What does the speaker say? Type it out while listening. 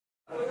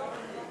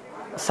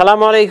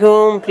আসসালামু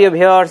আলাইকুম প্রিয়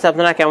ভিউয়ার্স,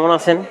 আপনারা কেমন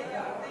আছেন?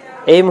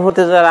 এই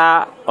মুহূর্তে যারা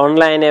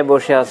অনলাইনে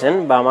বসে আছেন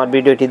বা আমার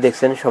ভিডিওটি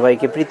দেখছেন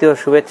সবাইকে প্রীতি ও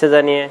শুভেচ্ছা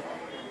জানিয়ে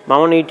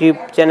মামুন ইউটিউব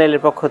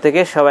চ্যানেলের পক্ষ থেকে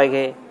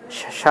সবাইকে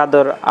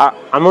সাদর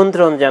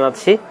আমন্ত্রণ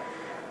জানাচ্ছি।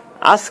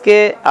 আজকে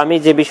আমি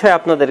যে বিষয়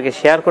আপনাদেরকে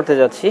শেয়ার করতে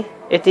যাচ্ছি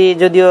এটি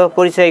যদিও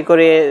পরিচয়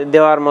করে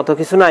দেওয়ার মতো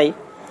কিছু নাই,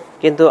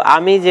 কিন্তু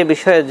আমি যে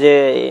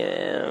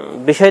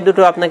বিষয়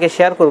দুটো আপনাকে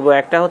শেয়ার করব,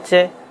 একটা হচ্ছে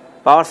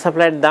পাওয়ার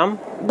সাপ্লাইয়ের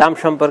দাম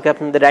সম্পর্কে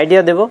আপনাদের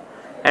আইডিয়া দেব,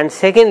 অ্যান্ড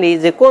সেকেন্ডলি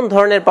যে কোন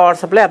ধরনের পাওয়ার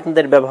সাপ্লাই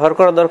আপনাদের ব্যবহার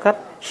করা দরকার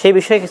সেই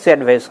বিষয়ে কিছু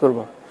অ্যাডভাইস করব।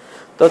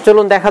 তো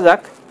চলুন দেখা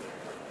যাক।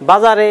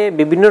 বাজারে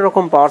বিভিন্ন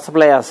রকম পাওয়ার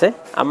সাপ্লাই আছে।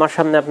 আমার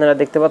সামনে আপনারা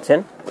দেখতে পাচ্ছেন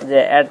যে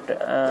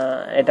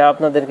এটা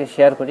আপনাদেরকে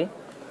শেয়ার করি।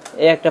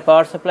 এই একটা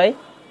পাওয়ার সাপ্লাই,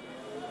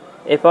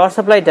 এই পাওয়ার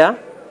সাপ্লাইটা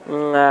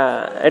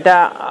এটা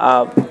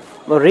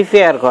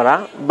রিপেয়ার করা,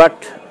 but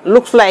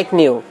looks like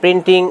new,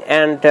 printing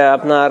and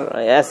আপনার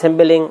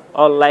অ্যাসেম্বলিং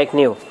অল লাইক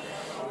নিউ,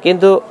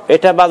 কিন্তু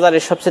এটা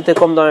বাজারের সবচেয়ে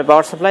কম দামে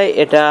পাওয়ার সাপ্লাই।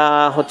 এটা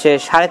হচ্ছে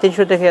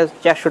 350 থেকে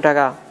 400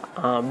 টাকা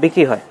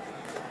বিক্রি হয়।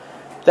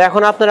 তো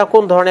এখন আপনারা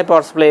কোন ধরনের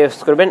পাওয়ার সাপ্লাই ইউজ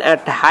করবেন?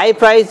 অ্যাট হাই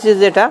প্রাইস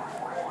যেটা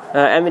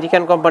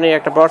আমেরিকান কোম্পানির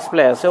একটা পাওয়ার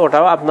সাপ্লাই আছে,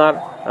 ওটাও আপনার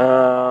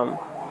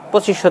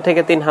 2500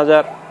 থেকে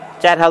 3000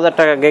 4000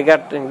 টাকা,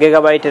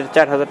 গিগাবাইটের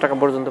 4000 টাকা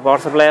পর্যন্ত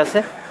পাওয়ার সাপ্লাই আছে।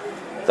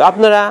 তো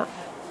আপনারা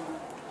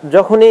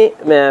যখনই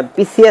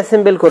পিসি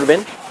অ্যাসেম্বল করবেন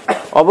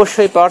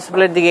অবশ্যই পাওয়ার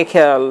সাপ্লাইয়ের দিকে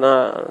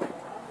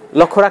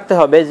লক্ষ্য রাখতে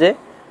হবে যে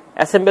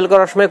অ্যাসেম্বল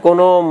করার সময়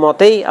কোনো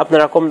মতেই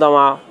আপনারা কম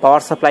দামা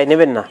পাওয়ার সাপ্লাই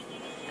নেবেন না।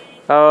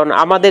 কারণ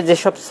আমাদের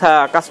যেসব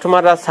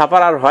কাস্টমাররা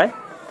সাপারার হয়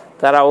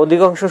তারা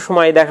অধিকাংশ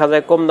সময় দেখা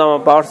যায় কম দামা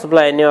পাওয়ার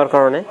সাপ্লাই নেওয়ার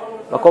কারণে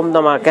বা কম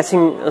দামা ক্যাসিং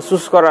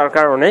চুজ করার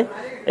কারণে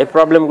এই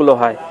প্রবলেমগুলো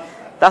হয়।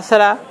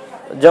 তাছাড়া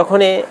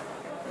যখনই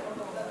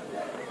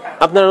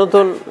আপনারা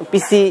নতুন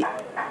পিসি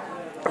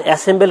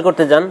অ্যাসেম্বল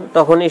করতে যান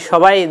তখনই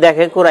সবাই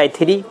দেখে কোরাই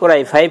 3,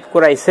 কোরাই 5,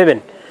 কোরাই 7,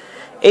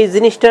 এই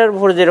জিনিসটার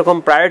উপর যেরকম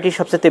প্রায়োরিটি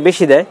সবচেয়ে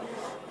বেশি দেয়,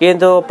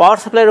 কিন্তু পাওয়ার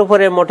সাপ্লাইয়ের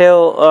উপরে মোটেও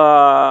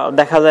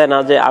দেখা যায় না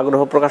যে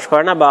আগ্রহ প্রকাশ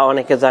করে না বা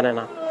অনেকে জানে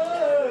না।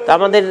 তো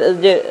আমাদের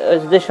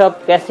যেসব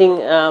ক্যাসিং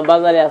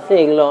বাজারে আছে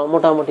এগুলো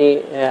মোটামুটি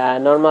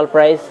নর্মাল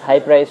প্রাইস, হাই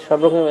প্রাইস সব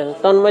রকম।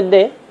 তার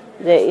মধ্যে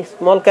যে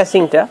স্মল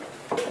ক্যাসিংটা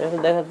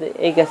দেখা যাচ্ছে,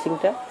 এই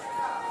ক্যাসিংটা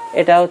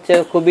এটা হচ্ছে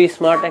খুবই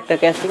স্মার্ট একটা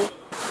ক্যাসিং।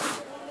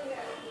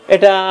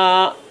 এটা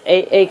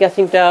এই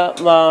ক্যাসিংটা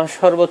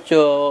সর্বোচ্চ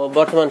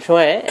বর্তমান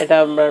সময়ে এটা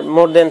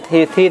মোর দেন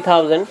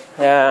 3000।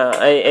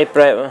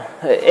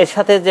 এর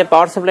সাথে যে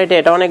পাওয়ার সাপ্লাইটা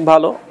এটা অনেক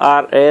ভালো,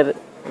 আর এর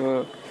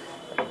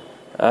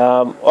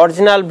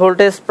অরিজিনাল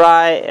ভোল্টেজ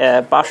প্রায়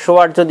 500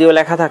 ওয়াট যদিও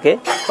লেখা থাকে,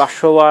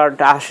 500 ওয়াট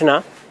আসে না,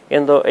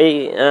 কিন্তু এই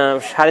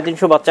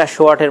 350 বা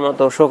 400 ওয়াটের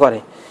মতো শো করে।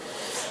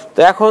 তো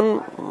এখন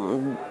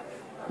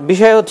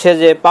বিষয় হচ্ছে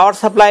যে পাওয়ার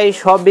সাপ্লাই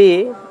সবই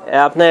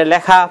আপনার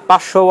লেখা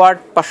 500 ওয়াট,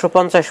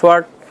 550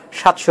 ওয়াট,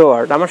 700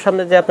 ওয়াট। আমার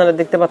সামনে যে আপনারা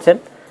দেখতে পাচ্ছেন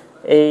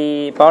এই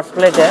পাওয়ার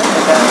সাপ্লাইটা,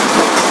 এটা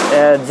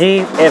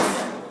GF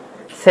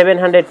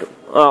 700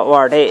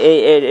 ওয়াট,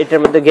 এটার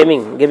মধ্যে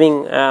গেমিং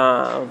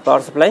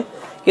পাওয়ার সাপ্লাই,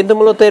 কিন্তু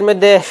মূলত এর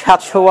মধ্যে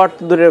 700 ওয়াট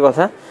দূরের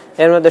কথা,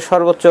 এর মধ্যে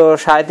সর্বোচ্চ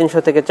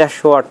 350 থেকে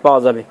 400 ওয়াট পাওয়া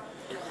যাবে।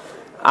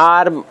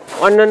 আর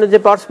অন্যান্য যে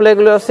পাওয়ার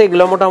সাপ্লাইগুলো আছে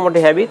এগুলো মোটামুটি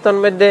হেভি। তার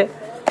মধ্যে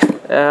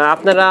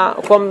আপনারা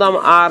কম দাম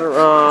আর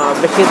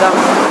বেশি দাম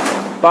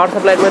পাওয়ার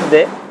সাপ্লাইয়ের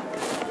মধ্যে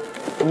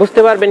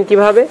বুঝতে পারবেন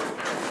কিভাবে,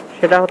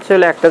 সেটা হচ্ছে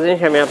একটা জিনিস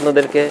আমি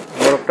আপনাদেরকে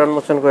বরফটা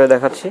উন্মোচন করে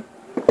দেখাচ্ছি।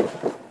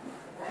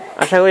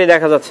 আশা করি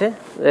দেখা যাচ্ছে।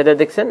 এটা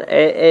দেখছেন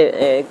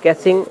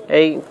ক্যাসিং,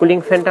 এই কুলিং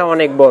ফ্যানটা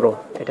অনেক বড়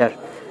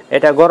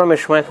এটা গরমের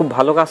সময় খুব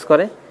ভালো কাজ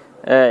করে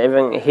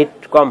এবং হিট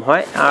কম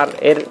হয়। আর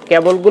এর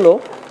কেবলগুলো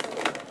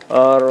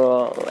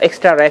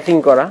এক্সট্রা র্যাপিং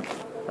করা।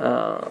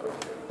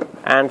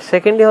 অ্যান্ড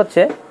সেকেন্ডলি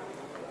হচ্ছে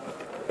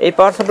এই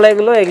পাওয়ার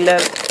সাপ্লাইগুলো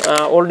এগুলার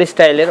ওল্ড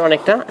স্টাইলের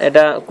অনেকটা।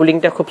 এটা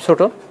কুলিংটা খুব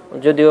ছোট,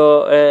 যদিও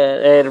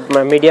এর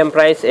মিডিয়াম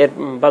প্রাইস, এর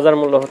বাজার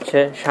মূল্য হচ্ছে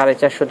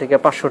 450 থেকে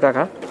 500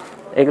 টাকা।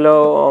 এগুলো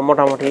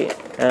মোটামুটি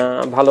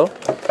ভালো।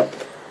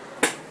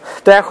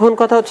 তো এখন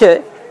কথা হচ্ছে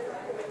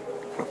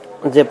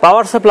যে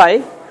পাওয়ার সাপ্লাই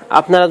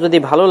আপনারা যদি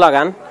ভালো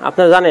লাগান,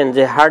 আপনারা জানেন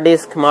যে hard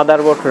disk,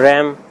 motherboard,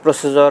 RAM,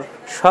 processor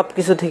সব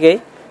কিছু থেকেই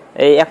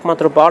এই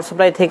একমাত্র পাওয়ার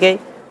সাপ্লাই থেকেই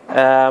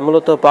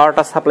মূলত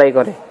পাওয়ারটা সাপ্লাই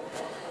করে।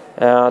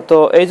 তো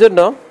এই জন্য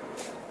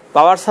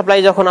পাওয়ার সাপ্লাই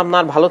যখন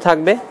আপনার ভালো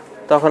থাকবে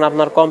তখন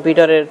আপনার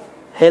কম্পিউটারের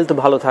হেলথ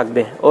ভালো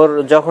থাকবে। ওর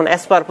যখন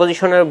অ্যাজ পার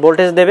পজিশনের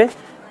ভোল্টেজ দেবে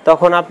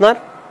তখন আপনার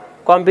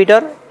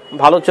কম্পিউটার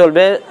ভালো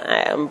চলবে,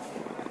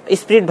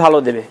 স্পিড ভালো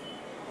দেবে।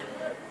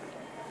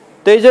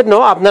 তো এই জন্য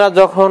আপনারা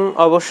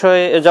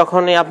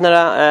যখনই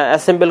আপনারা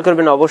অ্যাসেম্বল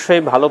করবেন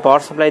অবশ্যই ভালো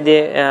পাওয়ার সাপ্লাই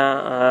দিয়ে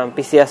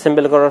পিসি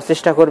অ্যাসেম্বল করার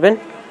চেষ্টা করবেন।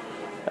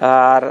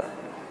 আর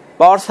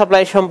পাওয়ার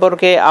সাপ্লাই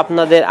সম্পর্কে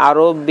আপনাদের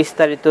আরও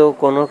বিস্তারিত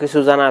কোনো কিছু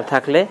জানার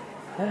থাকলে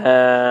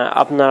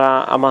আপনারা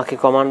আমাকে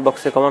কমেন্ট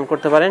বক্সে কমেন্ট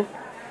করতে পারেন।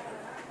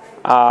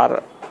 আর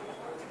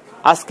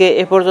আজকে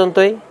এ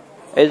পর্যন্তই।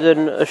 এই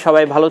জন্য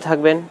সবাই ভালো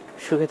থাকবেন,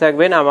 সুখে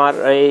থাকবেন। আমার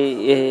এই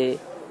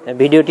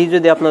ভিডিওটি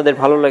যদি আপনাদের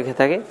ভালো লেগে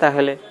থাকে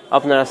তাহলে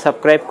আপনারা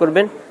সাবস্ক্রাইব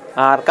করবেন।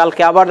 আর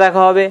কালকে আবার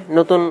দেখা হবে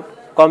নতুন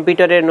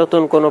কম্পিউটারের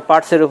নতুন কোনো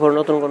পার্টসের উপর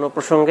নতুন কোনো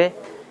প্রসঙ্গে।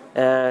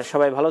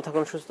 সবাই ভালো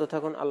থাকুন, সুস্থ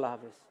থাকুন, আল্লাহ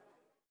হাফেজ।